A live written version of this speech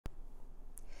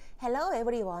Hello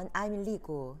everyone, I'm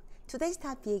Ligo. Today's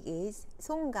topic is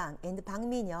Kang and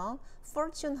Myeong-ri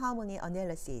fortune harmony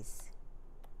analysis.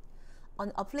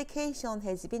 An application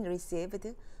has been received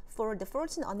for the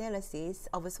fortune analysis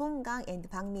of Kang and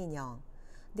Myeong-ri.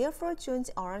 Their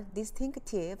fortunes are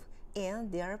distinctive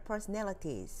in their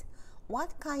personalities.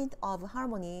 What kind of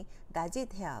harmony does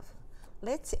it have?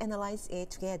 Let's analyze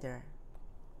it together.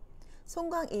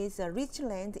 Kang is a rich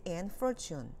land and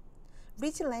fortune.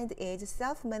 Rich land is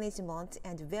self-management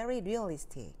and very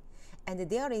realistic, and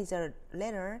there is a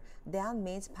letter that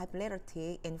means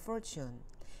popularity and fortune,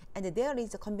 and there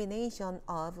is a combination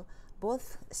of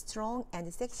both strong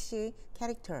and sexy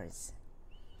characters.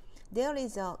 There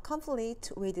is a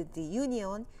conflict with the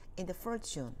union in the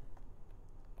fortune,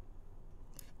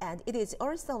 and it is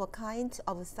also a kind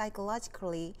of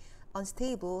psychologically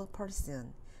unstable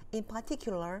person. In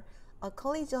particular, a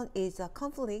collision is a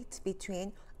conflict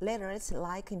between letters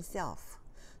like himself,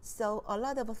 so a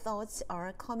lot of thoughts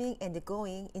are coming and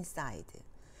going inside.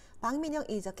 Myeong-ri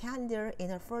is a candle in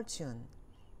her fortune.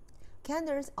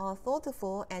 Candles are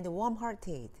thoughtful and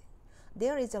warm-hearted.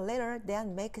 There is a letter that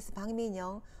makes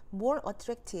Myeong-ri more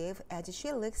attractive as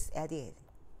she looks at it.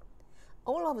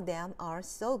 All of them are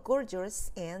so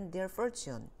gorgeous in their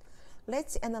fortune.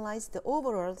 Let's analyze the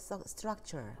overall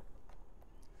structure.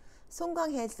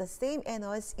 Kang has the same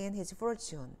energy in his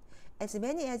fortune. As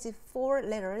many as 4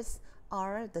 letters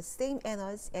are the same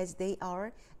energy as they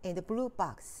are in the blue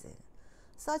box.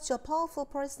 Such a powerful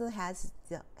person has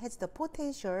the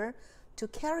potential to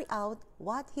carry out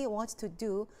what he wants to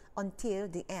do until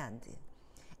the end.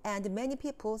 And many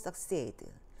people succeed.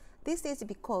 This is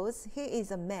because he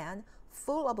is a man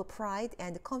full of pride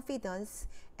and confidence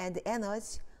and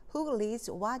energy who leads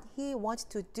what he wants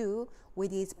to do with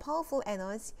his powerful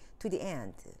energy to the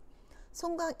end.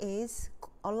 Kang is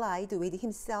allied with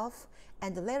himself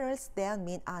and the letters that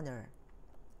mean honor.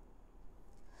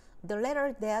 The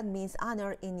letter that means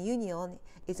honor in union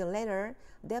is a letter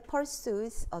that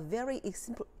pursues a very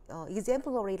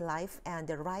exemplary life and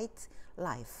the right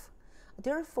life.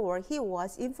 Therefore, he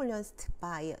was influenced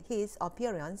by his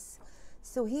appearance,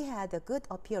 so he had a good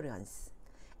appearance.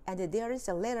 And there is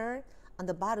a letter on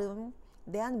the bottom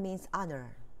that means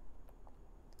honor,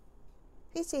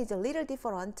 which is a little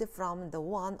different from the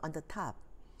one on the top.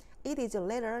 It is a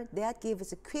letter that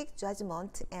gives quick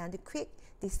judgment and quick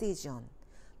decision.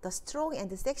 The strong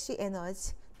and sexy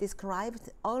energy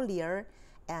described earlier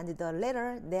and the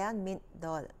letter that means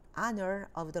the honor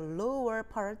of the lower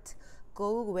part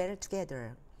go well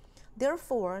together.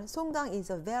 Therefore, Kang is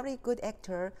a very good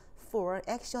actor for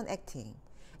action acting.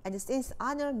 And since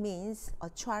honor means a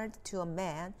child to a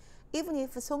man, even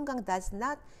if Kang does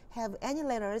not have any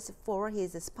letters for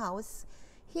his spouse,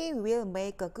 he will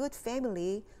make a good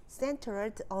family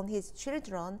centered on his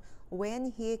children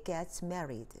when he gets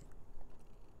married.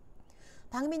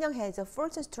 Myeong-ri has a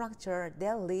fortune structure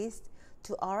that leads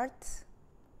to art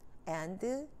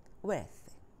and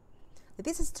wealth.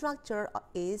 This structure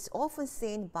is often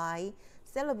seen by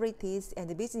celebrities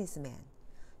and businessmen.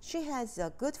 She has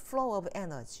a good flow of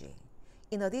energy.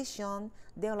 In addition,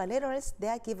 there are letters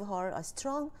that give her a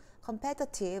strong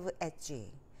competitive edge,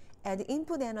 and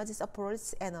input energy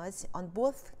supports energy on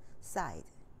both sides.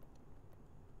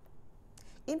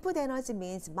 Input energy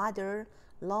means mother,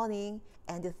 learning,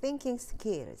 and thinking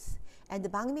skills, and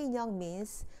Myeong-ri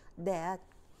means that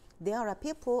there are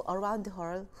people around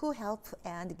her who help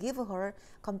and give her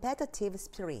competitive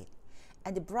spirit,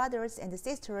 and brothers and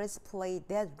sisters play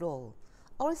that role.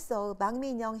 Also,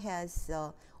 Myeong-ri has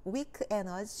weak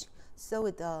energy,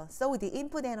 so the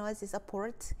input energy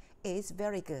support is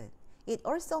very good. It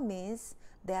also means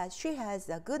that she has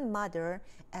a good mother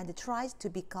and tries to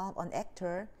become an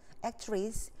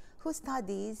actress who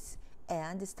studies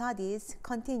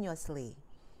continuously.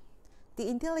 The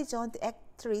intelligent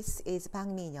actress is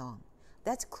Myeong-ri.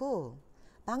 That's cool.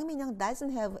 Myeong-ri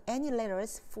doesn't have any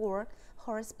letters for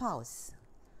her spouse.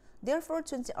 Their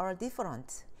fortunes are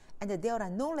different, and there are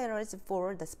no letters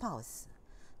for the spouse.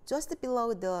 Just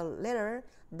below the letter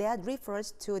that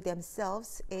refers to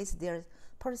themselves is their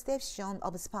perception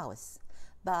of spouse,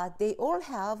 but they all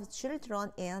have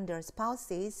children in their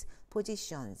spouses'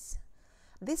 positions.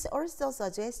 This also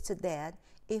suggests that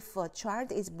if a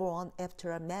child is born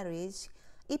after marriage,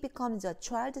 it becomes a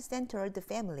child-centered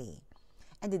family,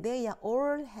 and they are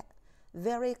all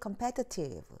very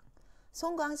competitive.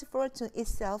 Kang's fortune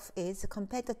itself is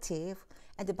competitive,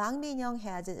 and Myeong-ri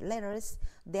has letters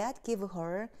that give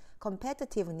her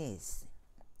competitiveness.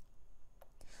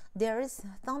 There is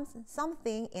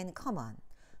something in common,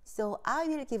 so I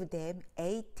will give them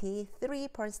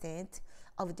 83%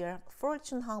 of their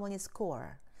fortune harmony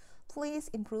score. Please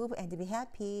improve and be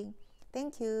happy.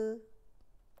 Thank you.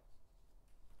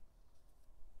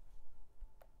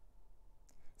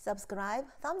 Subscribe,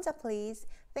 thumbs up please.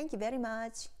 Thank you very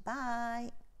much.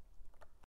 Bye.